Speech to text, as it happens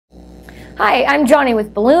Hi, I'm Johnny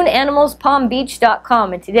with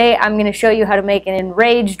BalloonAnimalsPalmBeach.com, and today I'm going to show you how to make an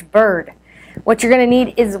enraged bird. What you're going to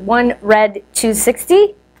need is one red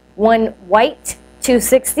 260, one white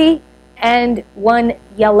 260, and one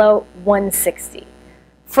yellow 160.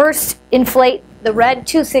 First, inflate the red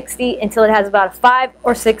 260 until it has about a 5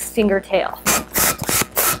 or 6 finger tail.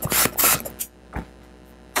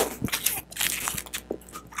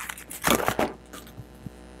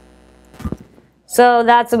 So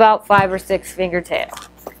that's about 5 or 6 finger tail.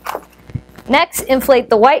 Next, inflate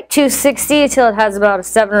the white 260 until it has about a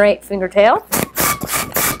 7 or 8 finger tail.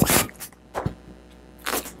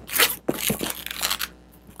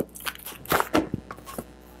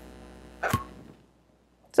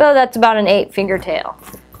 So that's about an 8 finger tail.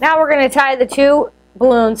 Now we're going to tie the two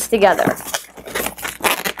balloons together.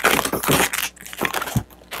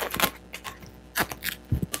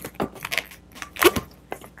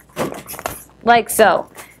 Like so.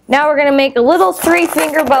 Now we're going to make a little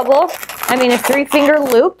 3-finger bubble, a 3-finger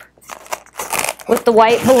loop with the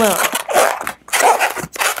white balloon.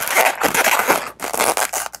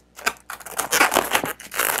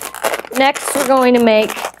 Next we're going to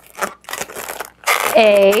make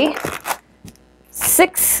a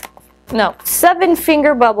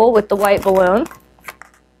 7-finger bubble with the white balloon.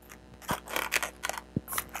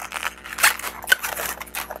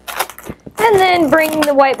 And then bring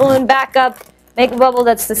the white balloon back up, make a bubble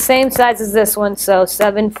that's the same size as this one, so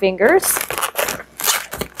 7 fingers.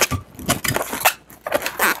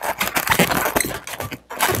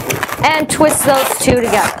 And twist those two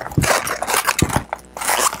together.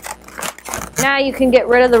 Now you can get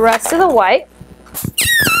rid of the rest of the white.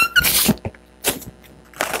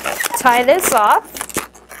 Tie this off.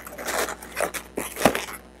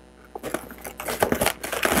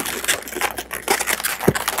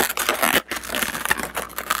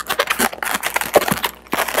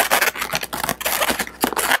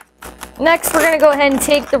 Next, we're going to go ahead and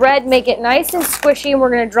take the red, make it nice and squishy, and we're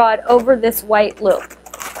going to draw it over this white loop.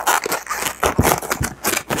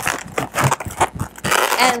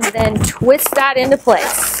 And then twist that into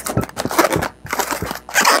place.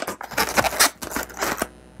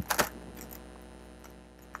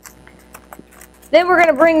 Then we're going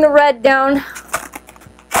to bring the red down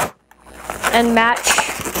and match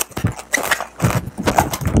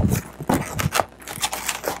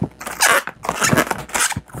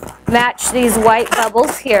these white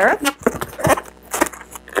bubbles here.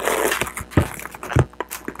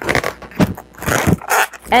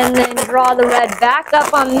 And then draw the red back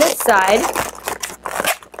up on this side.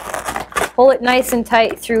 Pull it nice and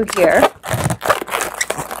tight through here.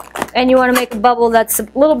 And you want to make a bubble that's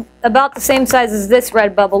about the same size as this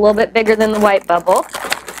red bubble, a little bit bigger than the white bubble.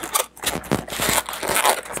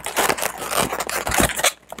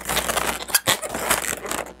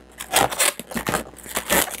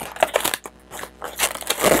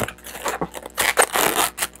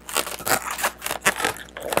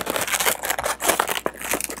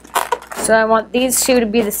 So I want these two to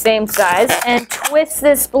be the same size, and twist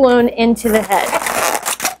this balloon into the head.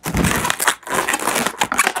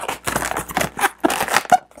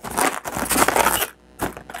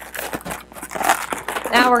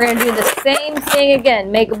 Now we're going to do the same thing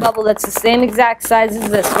again. Make a bubble that's the same exact size as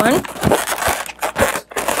this one.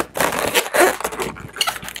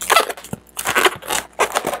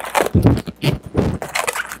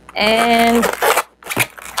 And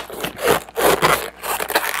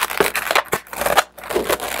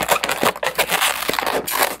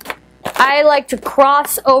I like to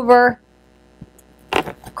cross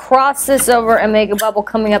this over and make a bubble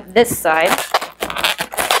coming up this side.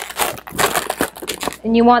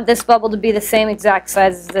 And you want this bubble to be the same exact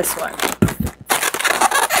size as this one.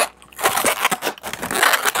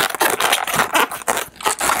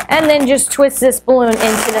 And then just twist this balloon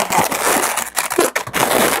into the head.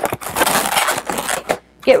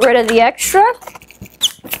 Get rid of the extra.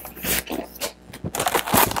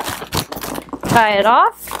 Tie it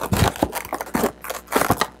off.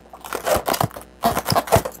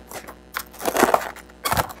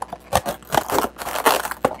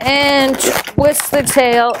 And twist the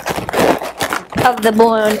tail of the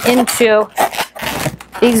balloon into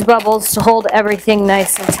these bubbles to hold everything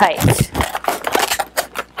nice and tight.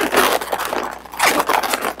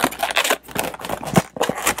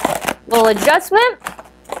 Little adjustment.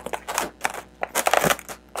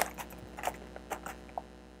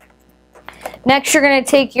 Next, you're going to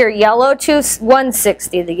take your yellow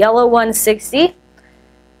 160, the yellow 160,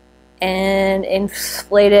 and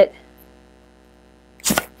inflate it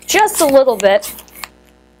just a little bit.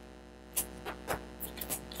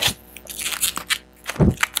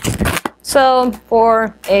 So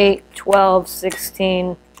 4, 8, 12,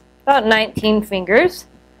 16, about 19 fingers.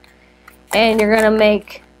 And you're going to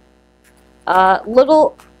make a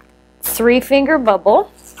little 3-finger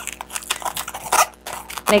bubble.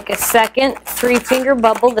 Make a second 3-finger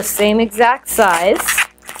bubble the same exact size.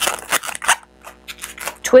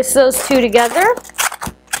 Twist those two together.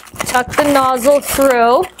 Tuck the nozzle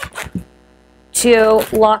through to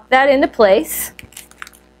lock that into place.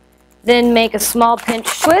 Then make a small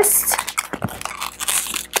pinch twist.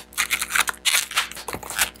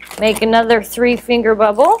 Make another 3-finger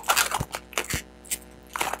bubble.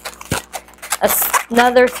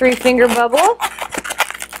 Another 3-finger bubble.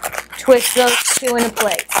 Twist those two into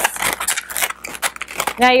place.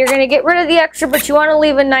 Now you're going to get rid of the extra, but you want to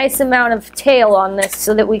leave a nice amount of tail on this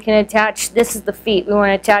so that we can attach, this is the feet, we want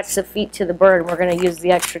to attach the feet to the bird, and we're going to use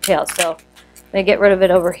the extra tail. So I'm going to get rid of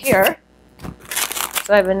it over here.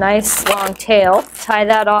 So I have a nice long tail. Tie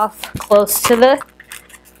that off close to the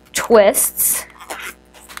twists.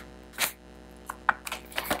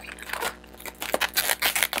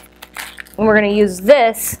 And we're going to use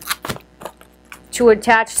this to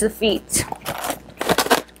attach the feet. So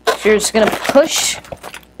you're just going to push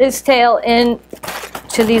this tail in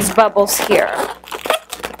to these bubbles here.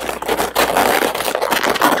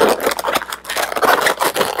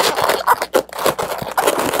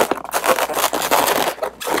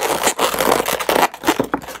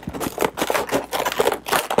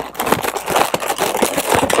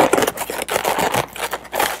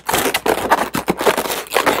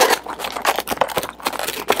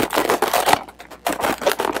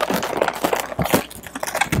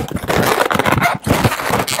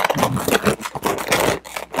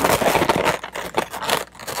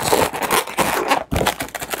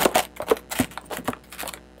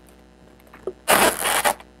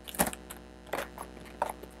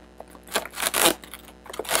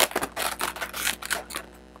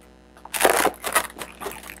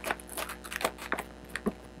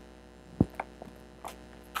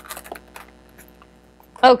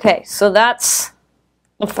 Okay, so that's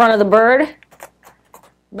the front of the bird,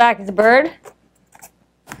 back of the bird.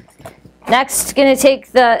 Next, going to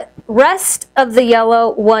take the rest of the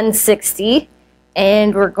yellow 160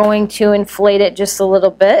 and we're going to inflate it just a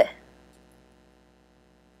little bit.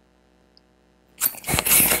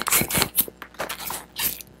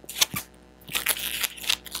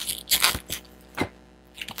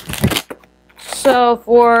 So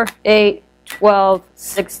 4, 8, 12,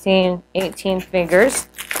 16, 18 fingers.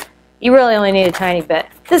 You really only need a tiny bit.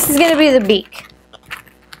 This is going to be the beak.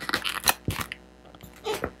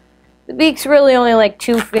 The beak's really only like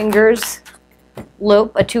 2 fingers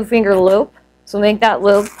loop, a 2-finger loop. So make that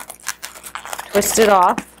loop, twist it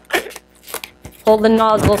off, pull the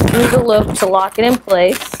nozzle through the loop to lock it in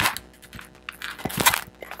place.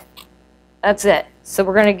 That's it. So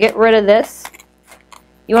we're going to get rid of this.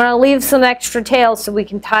 You want to leave some extra tail so we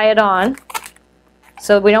can tie it on.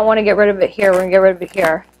 So we don't want to get rid of it here, we're going to get rid of it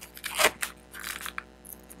here.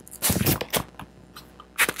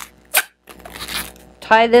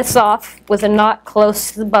 Tie this off with a knot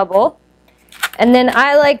close to the bubble. And then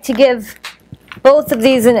I like to give both of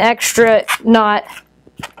these an extra knot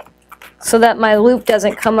so that my loop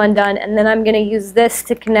doesn't come undone. And then I'm going to use this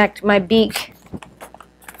to connect my beak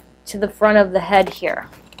to the front of the head here.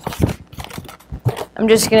 I'm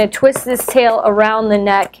just going to twist this tail around the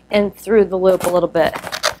neck and through the loop a little bit.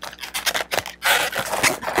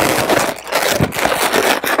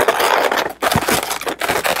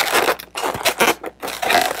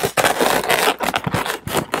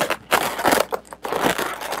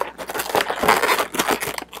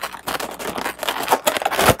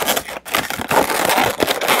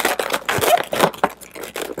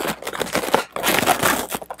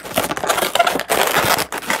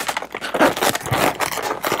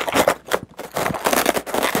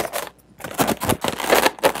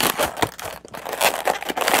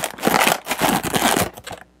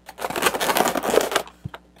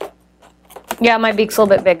 Yeah, my beak's a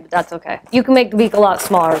little bit big, but that's okay. You can make the beak a lot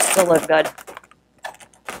smaller, it'll still look good.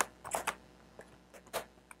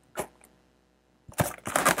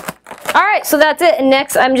 Alright, so that's it. And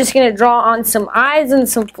next I'm just going to draw on some eyes and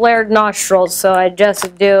some flared nostrils. So I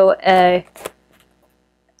just do a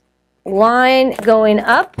line going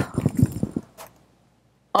up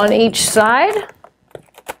on each side.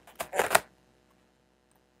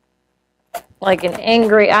 Like an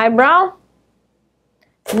angry eyebrow.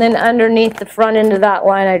 And then underneath the front end of that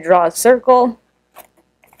line, I draw a circle.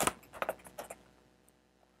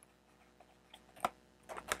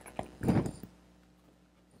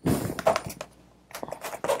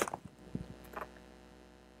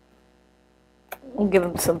 give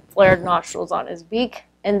him some flared nostrils on his beak.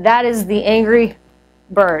 And that is the angry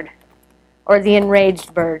bird, or the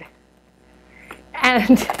enraged bird.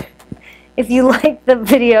 And if you like the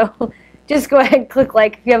video, just go ahead and click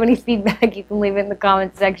like. If you have any feedback, you can leave it in the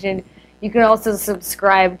comment section. You can also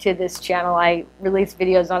subscribe to this channel. I release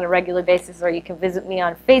videos on a regular basis, or you can visit me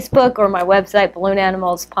on Facebook or my website,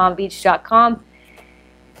 balloonanimalspalmbeach.com.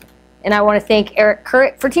 And I want to thank Eric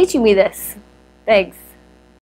Currit for teaching me this. Thanks.